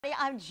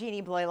I'm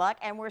Jeannie Blaylock,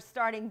 and we're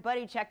starting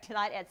Buddy Check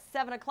tonight at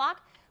 7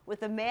 o'clock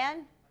with a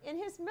man in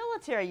his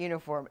military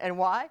uniform. And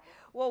why?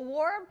 Well,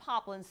 Warren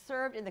Poplin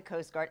served in the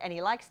Coast Guard, and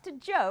he likes to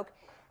joke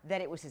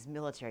that it was his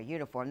military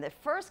uniform that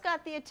first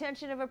got the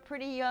attention of a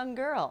pretty young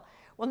girl.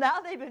 Well, now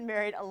they've been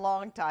married a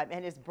long time,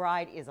 and his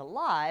bride is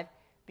alive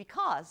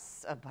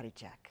because of Buddy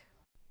Check.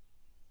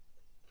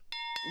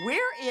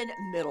 We're in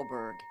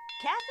Middleburg.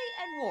 Kathy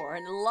and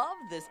Warren love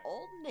this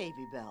old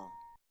Navy bell.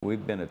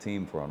 We've been a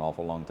team for an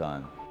awful long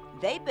time.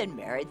 They've been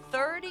married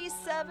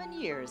 37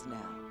 years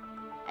now,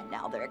 and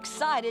now they're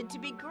excited to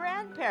be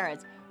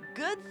grandparents.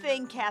 Good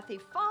thing Kathy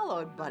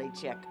followed Buddy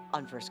Check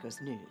on First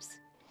Coast News.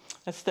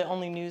 That's the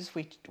only news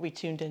we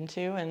tuned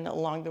into, and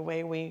along the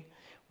way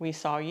we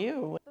saw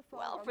you.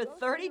 Well, for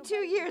 32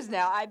 years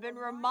now, I've been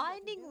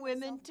reminding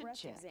women to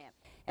check.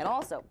 And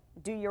also,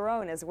 do your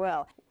own as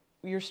well.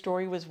 Your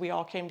story was we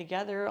all came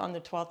together on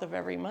the 12th of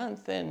every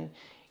month, and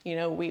you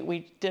know,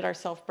 we did our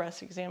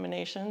self-breast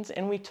examinations,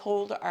 and we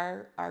told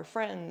our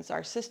friends,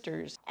 our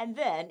sisters. And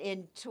then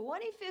in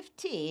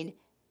 2015,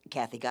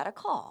 Kathy got a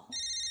call.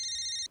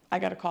 I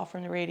got a call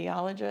from the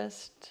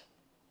radiologist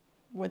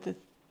with the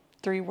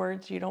 3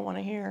 words you don't want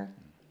to hear.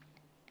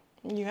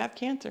 You have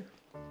cancer.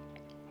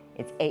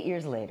 It's 8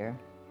 years later,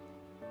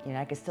 and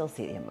I can still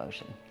see the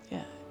emotion.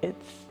 Yeah,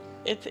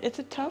 it's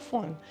a tough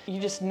one. You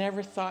just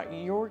never thought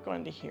you were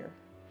going to hear.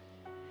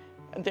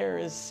 There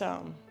is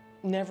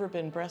never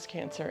been breast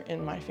cancer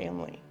in my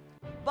family.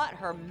 But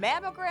her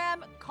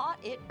mammogram caught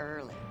it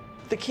early.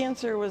 The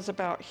cancer was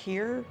about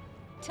here.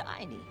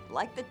 Tiny,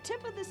 like the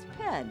tip of this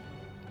pen.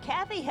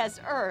 Kathy has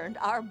earned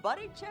our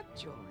Buddy Check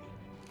jewelry.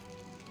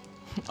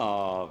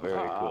 Oh,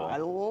 very cool. I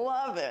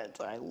love it.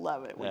 I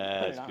love it.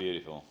 That's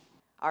beautiful.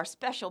 Our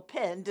special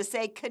pin to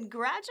say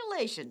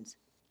congratulations.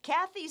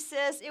 Kathy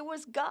says it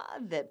was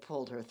God that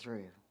pulled her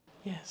through.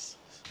 Yes,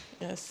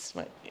 yes.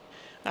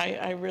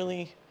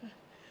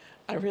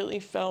 I really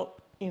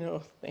felt, you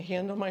know, the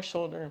hand on my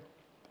shoulder.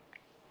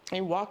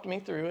 He walked me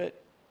through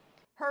it.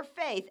 Her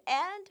faith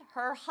and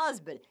her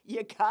husband.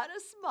 You gotta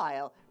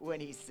smile when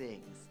he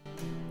sings.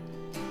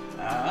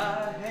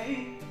 I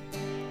hate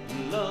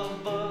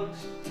love bugs.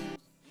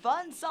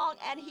 Fun song,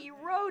 and he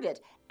wrote it.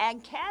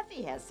 And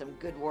Kathy has some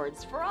good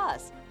words for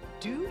us.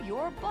 Do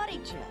your Buddy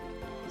Check.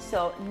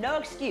 So no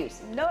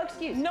excuse, no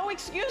excuse. No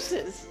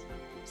excuses.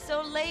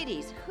 So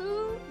ladies,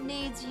 who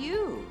needs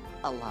you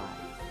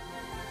alive?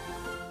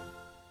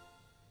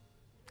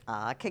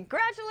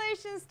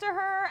 Congratulations to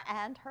her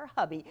and her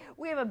hubby.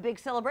 We have a big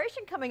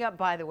celebration coming up,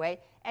 by the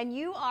way, and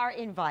you are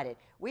invited.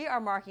 We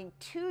are marking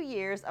 2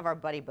 years of our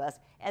Buddy Bus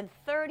and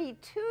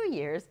 32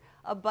 years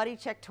of Buddy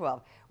Check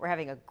 12. We're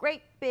having a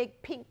great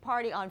big pink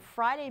party on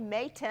Friday,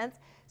 May 10th,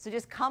 so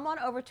just come on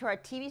over to our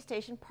TV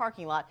station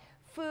parking lot.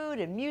 Food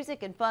and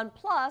music and fun,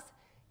 plus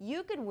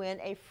you could win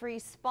a free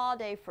spa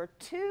day for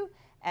 2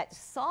 at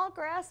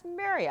Sawgrass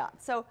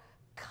Marriott. So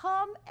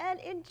come and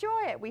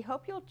enjoy it. We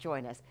hope you'll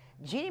join us.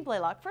 Jeannie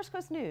Blaylock, First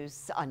Coast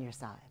News, on your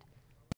side.